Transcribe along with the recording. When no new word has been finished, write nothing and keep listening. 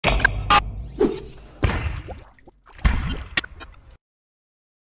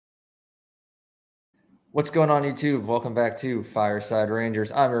What's going on, YouTube? Welcome back to Fireside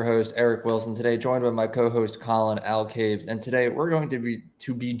Rangers. I'm your host, Eric Wilson, today joined by my co-host, Collin Alcaves. And today we're going to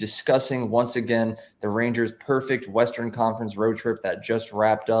be discussing, once again, the Rangers' perfect Western Conference road trip that just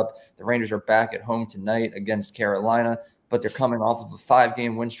wrapped up. The Rangers are back at home tonight against Carolina, but they're coming off of a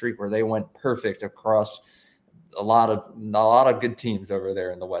 5-game win streak where they went perfect across a lot of good teams over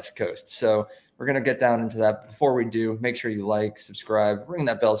there in the West Coast. So we're going to get down into that. Before we do, make sure you like, subscribe, ring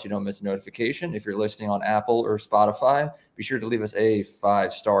that bell so you don't miss a notification. If you're listening on Apple or Spotify, be sure to leave us a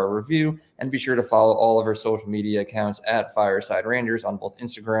 5-star review and be sure to follow all of our social media accounts at Fireside Rangers on both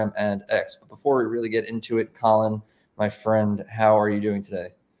Instagram and X. But before we really get into it, Collin, my friend, how are you doing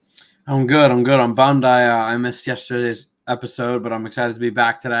today? I'm good. I'm bummed I missed yesterday's episode, but I'm excited to be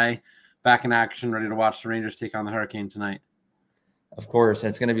back today, back in action, ready to watch the Rangers take on the Hurricane tonight. Of course,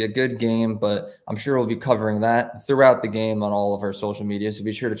 it's going to be a good game, but I'm sure we'll be covering that throughout the game on all of our social media, so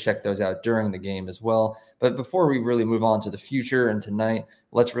be sure to check those out during the game as well. But before we really move on to the future and tonight,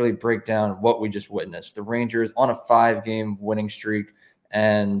 let's really break down what we just witnessed. The Rangers on a 5-game winning streak,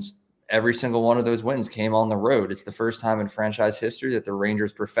 and every single one of those wins came on the road. It's the first time in franchise history that the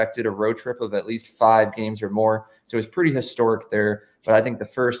Rangers perfected a road trip of at least 5 games or more, so it's pretty historic there. But I think the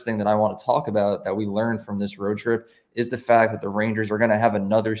first thing that I want to talk about that we learned from this road trip is the fact that the Rangers are going to have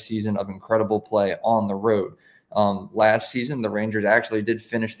another season of incredible play on the road. Last season, the Rangers actually did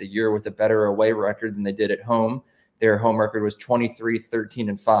finish the year with a better away record than they did at home. Their home record was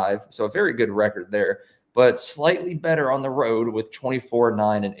 23-13-5, so a very good record there, but slightly better on the road with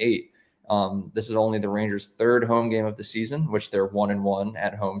 24-9-8. This is only the Rangers' 3rd home game of the season, which they're 1-1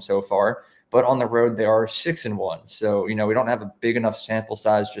 at home so far. But on the road, they are 6-1. So, we don't have a big enough sample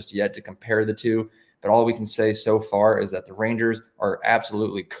size just yet to compare the two. But all we can say so far is that the Rangers are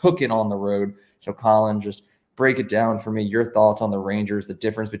absolutely cooking on the road. So, Collin, just break it down for me. Your thoughts on the Rangers, the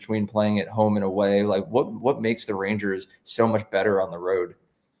difference between playing at home and away. Like, what makes the Rangers so much better on the road?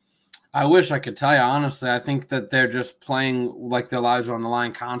 I wish I could tell you, honestly. I think that they're just playing like their lives are on the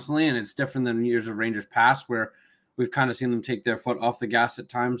line constantly, and it's different than years of Rangers past where we've kind of seen them take their foot off the gas at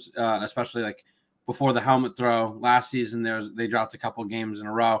times, especially like before the helmet throw. Last season, they dropped a couple games in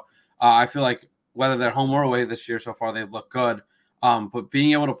a row. I feel like whether they're home or away this year so far, they've looked good. But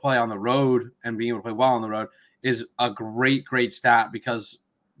being able to play on the road and being able to play well on the road is a great, great stat because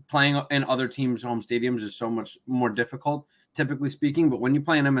playing in other teams' home stadiums is so much more difficult, typically speaking. But when you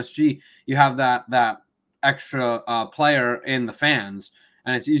play in MSG, you have that extra player in the fans,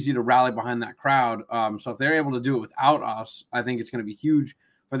 and it's easy to rally behind that crowd. So if they're able to do it without us, I think it's going to be huge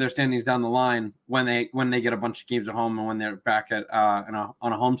for their standings down the line when they get a bunch of games at home and when they're back at on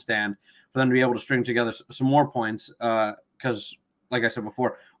a homestand, for them to be able to string together some more points. Because, like I said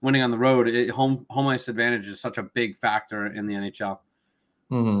before, winning on the road, home ice advantage is such a big factor in the NHL.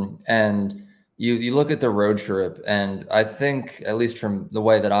 Mm-hmm. And you look at the road trip, and I think, at least from the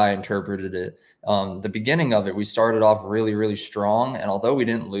way that I interpreted it, the beginning of it, we started off really, really strong. And although we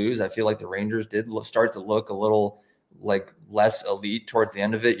didn't lose, I feel like the Rangers did start to look a little like less elite towards the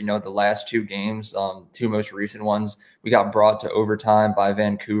end of it. The last 2 games, 2 most recent ones, we got brought to overtime by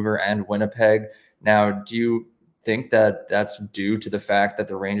Vancouver and Winnipeg. Now, do you think that that's due to the fact that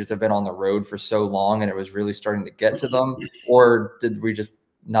the Rangers have been on the road for so long and it was really starting to get to them? Or did we just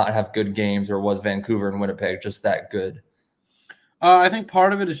not have good games, or was Vancouver and Winnipeg just that good? I think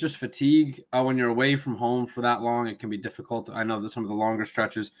part of it is just fatigue. When you're away from home for that long, it can be difficult. I know that some of the longer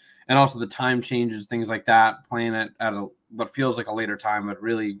stretches and also the time changes, things like that, playing at what feels like a later time, but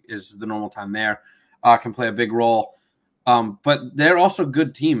really is the normal time there, can play a big role. But they're also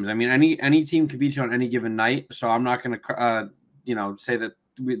good teams. I mean, any team can beat you on any given night. So I'm not going to, say that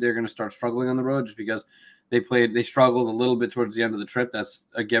they're going to start struggling on the road just because they struggled a little bit towards the end of the trip. That's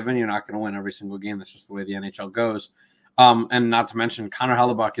a given. You're not going to win every single game. That's just the way the NHL goes. And not to mention, Connor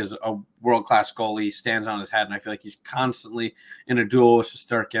Hellebuyck is a world-class goalie. He stands on his head, and I feel like he's constantly in a duel with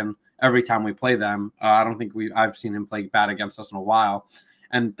Shesterkin every time we play them. I don't think I've seen him play bad against us in a while.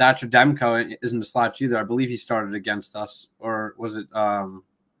 And Thatcher Demko isn't a slouch either. I believe he started against us, or was it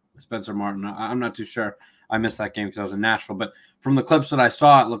Spencer Martin? I'm not too sure. I missed that game because I was in Nashville. But from the clips that I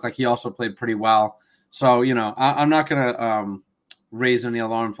saw, it looked like he also played pretty well. So, I'm not going to raise any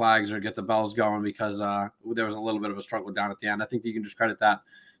alarm flags or get the bells going because there was a little bit of a struggle down at the end. I think you can just credit that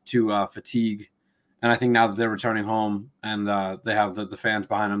to fatigue. And I think now that they're returning home and they have the fans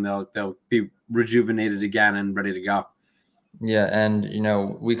behind them, they'll be rejuvenated again and ready to go. Yeah, and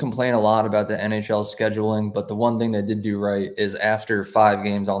we complain a lot about the NHL scheduling, but the one thing they did do right is after 5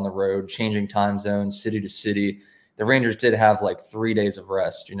 games on the road, changing time zones, city to city, the Rangers did have like 3 days of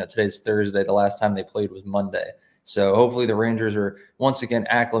rest. Today's Thursday. The last time they played was Monday. So hopefully the Rangers are once again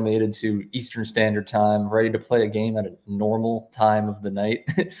acclimated to Eastern Standard Time, ready to play a game at a normal time of the night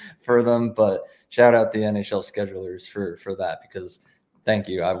for them. But shout out the NHL schedulers for that, because thank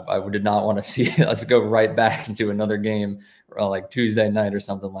you. I did not want to see us go right back into another game like Tuesday night or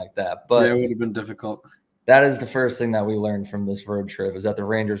something like that. But yeah, it would have been difficult. That is the first thing that we learned from this road trip, is that the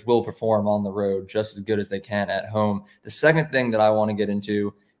Rangers will perform on the road just as good as they can at home. The second thing that I want to get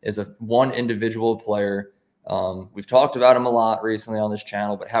into is one individual player. We've talked about him a lot recently on this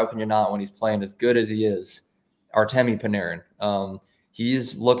channel, but how can you not when he's playing as good as he is? Artemi Panarin.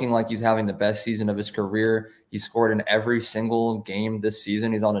 He's looking like he's having the best season of his career. He scored in every single game this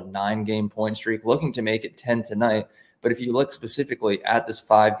season. He's on a 9-game point streak, looking to make it 10 tonight. But if you look specifically at this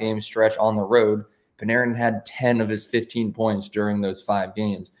 5-game stretch on the road, Panarin had 10 of his 15 points during those 5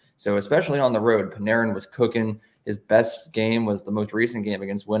 games. So especially on the road, Panarin was cooking. His best game was the most recent game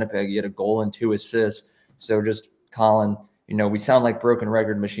against Winnipeg. He had a goal and 2 assists. So just Collin, we sound like broken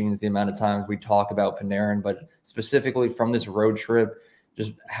record machines the amount of times we talk about Panarin, but specifically from this road trip,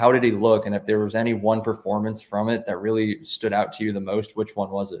 just how did he look? And if there was any one performance from it that really stood out to you the most, which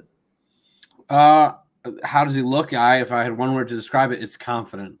one was it? How does he look? If I had one word to describe it, it's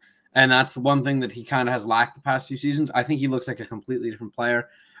confident. And that's the one thing that he kind of has lacked the past 2 seasons. I think he looks like a completely different player.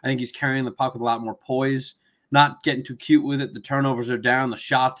 I think he's carrying the puck with a lot more poise, not getting too cute with it. The turnovers are down, the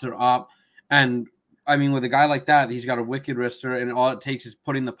shots are up. And I mean, with a guy like that, he's got a wicked wrister, and all it takes is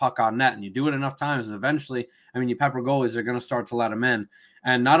putting the puck on net. And you do it enough times, and eventually, you pepper goalies are going to start to let him in.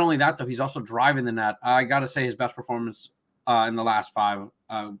 And not only that, though, he's also driving the net. I got to say his best performance in the last 5,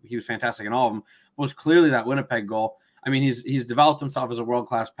 he was fantastic in all of them, was clearly that Winnipeg goal. He's developed himself as a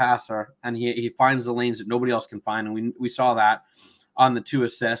world-class passer, and he finds the lanes that nobody else can find, and we saw that on the 2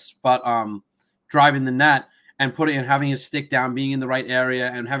 assists. But driving the net and having his stick down, being in the right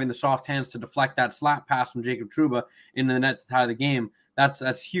area, and having the soft hands to deflect that slap pass from Jacob Trouba into the net to tie the game, that's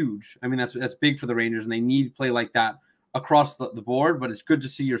huge. That's big for the Rangers, and they need play like that across the board. But it's good to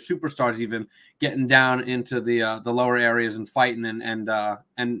see your superstars even getting down into the lower areas and fighting and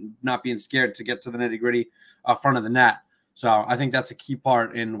not being scared to get to the nitty-gritty front of the net. So I think that's a key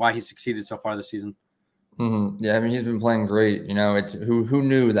part in why he succeeded so far this season. Mm-hmm. Yeah, he's been playing great. It's who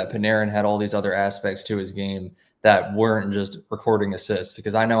knew that Panarin had all these other aspects to his game that weren't just recording assists,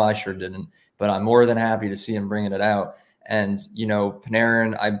 because I know I sure didn't, but I'm more than happy to see him bringing it out. And,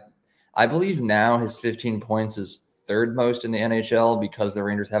 Panarin, I believe now his 15 points is 3rd most in the NHL, because the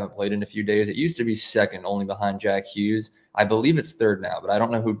Rangers haven't played in a few days. It used to be 2nd, only behind Jack Hughes. I believe it's 3rd now, but I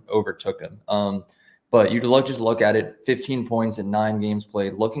don't know who overtook him. But you just look at it, 15 points in 9 games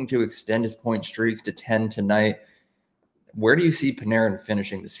played, looking to extend his point streak to 10 tonight. Where do you see Panarin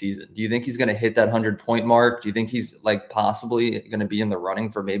finishing the season? Do you think he's going to hit that 100-point mark? Do you think he's possibly going to be in the running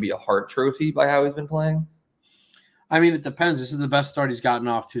for maybe a Hart Trophy by how he's been playing? It depends. This is the best start he's gotten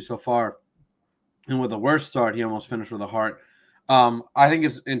off to so far. And with the worst start, he almost finished with a Hart. I think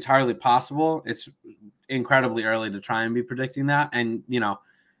it's entirely possible. It's incredibly early to try and be predicting that. And,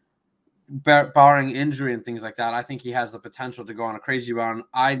 barring injury and things like that, I think he has the potential to go on a crazy run.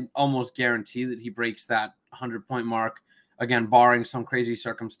 I almost guarantee that he breaks that 100-point mark, again, barring some crazy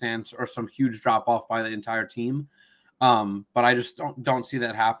circumstance or some huge drop-off by the entire team. But I just don't see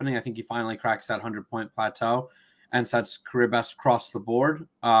that happening. I think he finally cracks that 100-point plateau and sets career best across the board.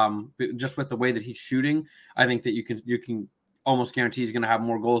 Just with the way that he's shooting, I think that you can almost guarantee he's going to have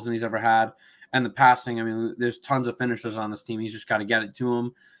more goals than he's ever had. And the passing, there's tons of finishers on this team. He's just got to get it to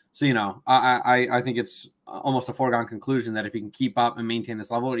him. So, I think it's almost a foregone conclusion that if he can keep up and maintain this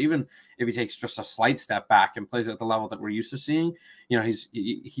level, or even if he takes just a slight step back and plays at the level that we're used to seeing,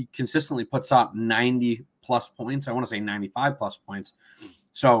 he consistently puts up 90-plus points. I want to say 95-plus points.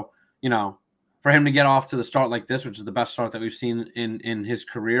 So, for him to get off to the start like this, which is the best start that we've seen in his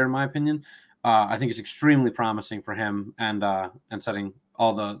career, in my opinion, I think it's extremely promising for him and setting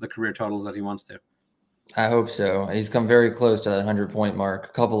all the career totals that he wants to. I hope so. He's come very close to that 100-point mark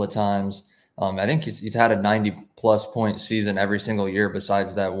a couple of times. I think he's had a 90-plus point season every single year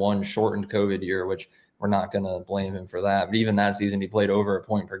besides that one shortened COVID year, which we're not going to blame him for that. But even that season, he played over a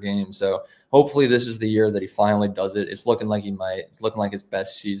point per game. So hopefully this is the year that he finally does it. It's looking like he might. It's looking like his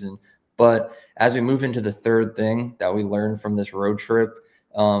best season. But as we move into the third thing that we learned from this road trip,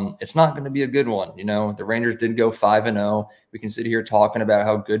 it's not going to be a good one. The Rangers did go 5-0. We can sit here talking about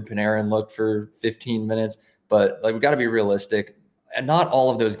how good Panarin looked for 15 minutes, but we got to be realistic. And not all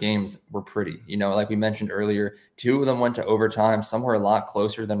of those games were pretty. Like we mentioned earlier, 2 of them went to overtime. Some were a lot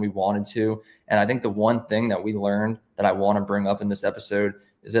closer than we wanted to. And I think the one thing that we learned that I want to bring up in this episode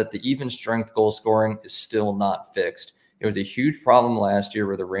is that the even strength goal scoring is still not fixed. It was a huge problem last year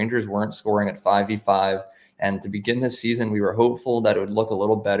where the Rangers weren't scoring at 5v5. And to begin this season, we were hopeful that it would look a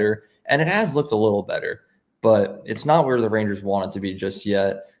little better. And it has looked a little better, but it's not where the Rangers want it to be just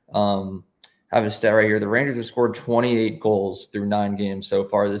yet. I have a stat right here. The Rangers have scored 28 goals through 9 games so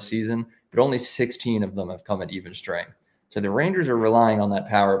far this season, but only 16 of them have come at even strength. So the Rangers are relying on that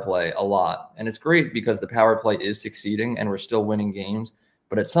power play a lot. And it's great because the power play is succeeding and we're still winning games.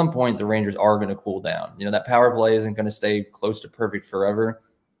 But at some point, the Rangers are going to cool down. That power play isn't going to stay close to perfect forever.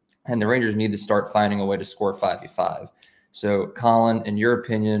 And the Rangers need to start finding a way to score 5v5. So, Collin, in your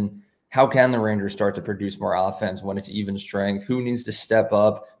opinion, how can the Rangers start to produce more offense when it's even strength? Who needs to step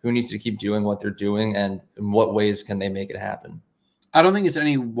up? Who needs to keep doing what they're doing? And in what ways can they make it happen? I don't think it's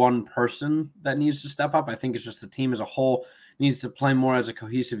any one person that needs to step up. I think it's just the team as a whole needs to play more as a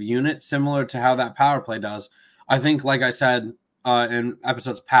cohesive unit, similar to how that power play does. I think, like I said in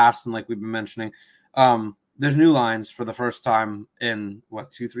episodes past and like we've been mentioning, there's new lines for the first time in,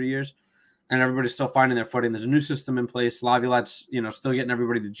 2-3 years? And everybody's still finding their footing. There's a new system in place. Laviolette's, still getting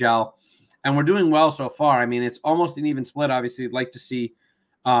everybody to gel. And we're doing well so far. I mean, it's almost an even split. Obviously, I'd like to see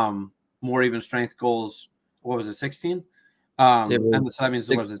more even strength goals. What was it, 16? And so that means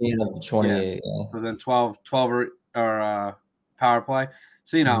 16 of the 28. Yeah. So then 12 or power play.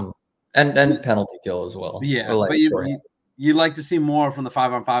 So, and penalty kill as well. Yeah, like but you'd like to see more from the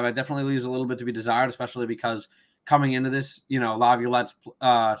 5-on-5. I definitely leaves a little bit to be desired, especially because coming into this, Laviolette's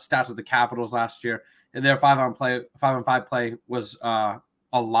stats with the Capitals last year, their 5-on-5 play was a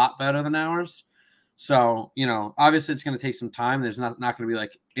lot better than ours. So, obviously it's going to take some time. There's not going to be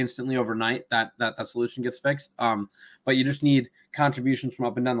like instantly overnight that solution gets fixed. But you just need contributions from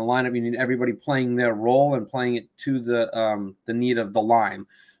up and down the lineup. You need everybody playing their role and playing it to the need of the line.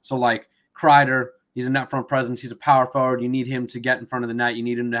 So like Kreider, he's a net front presence. He's a power forward. You need him to get in front of the net. You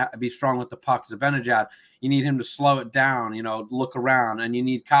need him to be strong with the puck. Zibanejad, you need him to slow it down, look around. And you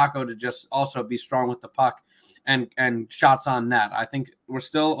need Kakko to just also be strong with the puck and shots on net. I think we're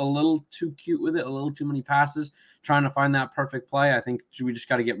still a little too cute with it, a little too many passes, trying to find that perfect play. I think we just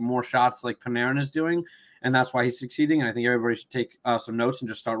got to get more shots like Panarin is doing, and that's why he's succeeding. And I think everybody should take some notes and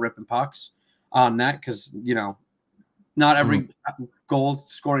just start ripping pucks on net because, not every goal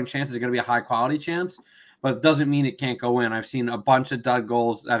scoring chance is going to be a high quality chance, but it doesn't mean it can't go in. I've seen a bunch of dud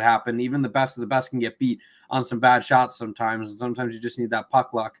goals that happen. Even the best of the best can get beat on some bad shots sometimes, and sometimes you just need that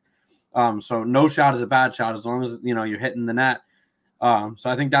puck luck. So no shot is a bad shot as long as you're hitting the net. So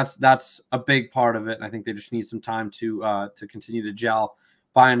I think that's a big part of it. I think they just need some time to continue to gel,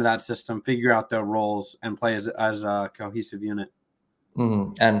 buy into that system, figure out their roles, and play as a cohesive unit.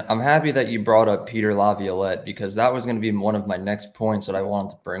 And I'm happy that you brought up Peter Laviolette because that was going to be one of my next points that I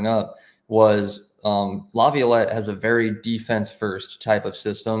wanted to bring up was Laviolette has a very defense-first type of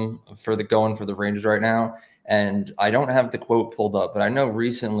system for the Rangers right now. And I don't have the quote pulled up, but I know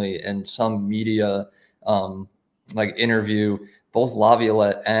recently in some media interview, both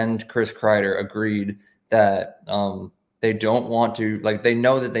Laviolette and Chris Kreider agreed that they don't want to, they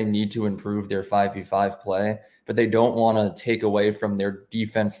know that they need to improve their 5v5 play, but they don't want to take away from their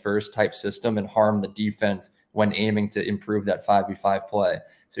defense first type system and harm the defense when aiming to improve that 5v5 play.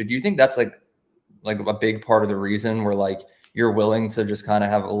 So do you think that's like a big part of the reason where you're willing to just kind of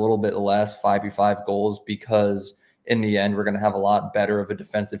have a little bit less 5v5 goals because in the end, we're going to have a lot better of a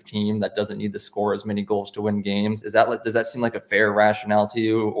defensive team that doesn't need to score as many goals to win games? Does that seem like a fair rationale to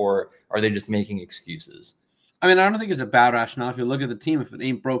you, or are they just making excuses? I mean, I don't think it's a bad rationale. If you look at the team, if it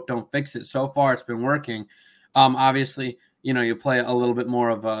ain't broke, don't fix it. So far, it's been working. Obviously, you play a little bit more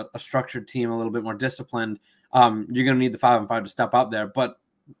of a structured team, a little bit more disciplined. You're going to need the 5-on-5 to step up there. But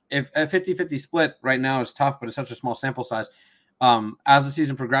if a 50-50 split right now is tough, but it's such a small sample size, as the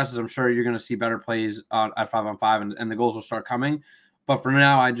season progresses, I'm sure you're going to see better plays at 5-on-5 and the goals will start coming. But for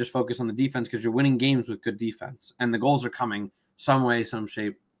now, I just focus on the defense because you're winning games with good defense. And the goals are coming some way, some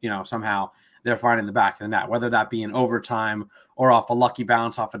shape, somehow. They're finding the back of the net, whether that be in overtime or off a lucky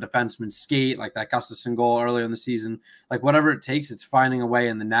bounce off a defenseman's skate, like that Gustafsson goal earlier in the season. Whatever it takes, it's finding a way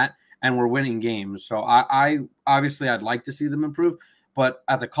in the net, and we're winning games. So I obviously I'd like to see them improve, but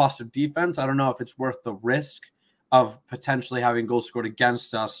at the cost of defense, I don't know if it's worth the risk of potentially having goals scored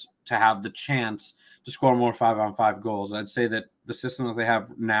against us to have the chance to score more 5-on-5 goals. I'd say that the system that they have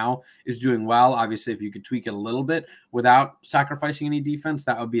now is doing well. Obviously, if you could tweak it a little bit without sacrificing any defense,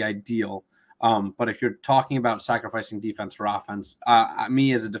 that would be ideal. But if you're talking about sacrificing defense for offense,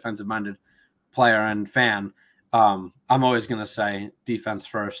 me as a defensive-minded player and fan, I'm always going to say defense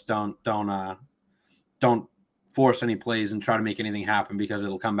first. Don't force any plays and try to make anything happen because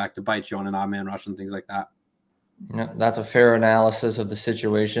it'll come back to bite you on an odd man rush and things like that. Yeah, that's a fair analysis of the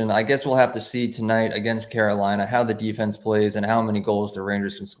situation. I guess we'll have to see tonight against Carolina how the defense plays and how many goals the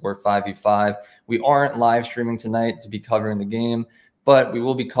Rangers can score 5v5. We aren't live streaming tonight to be covering the game, but we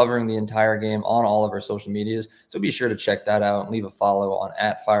will be covering the entire game on all of our social medias. So be sure to check that out and leave a follow on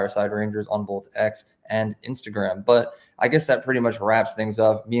 @Fireside Rangers on both X and Instagram. But I guess that pretty much wraps things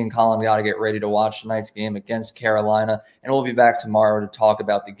up. Me and Collin got to get ready to watch tonight's game against Carolina, and we'll be back tomorrow to talk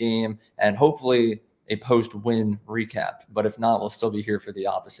about the game and hopefully a post-win recap. But if not, we'll still be here for the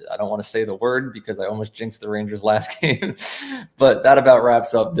opposite. I don't want to say the word because I almost jinxed the Rangers last game. But that about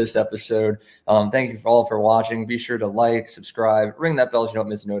wraps up this episode. Thank you all for watching. Be sure to like, subscribe, ring that bell so you don't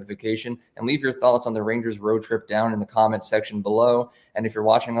miss a notification, and leave your thoughts on the Rangers road trip down in the comment section below. And if you're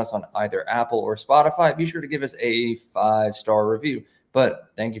watching us on either Apple or Spotify, be sure to give us a 5-star review.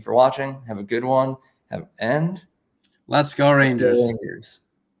 But thank you for watching. Have a good one. And let's go Rangers. Rangers.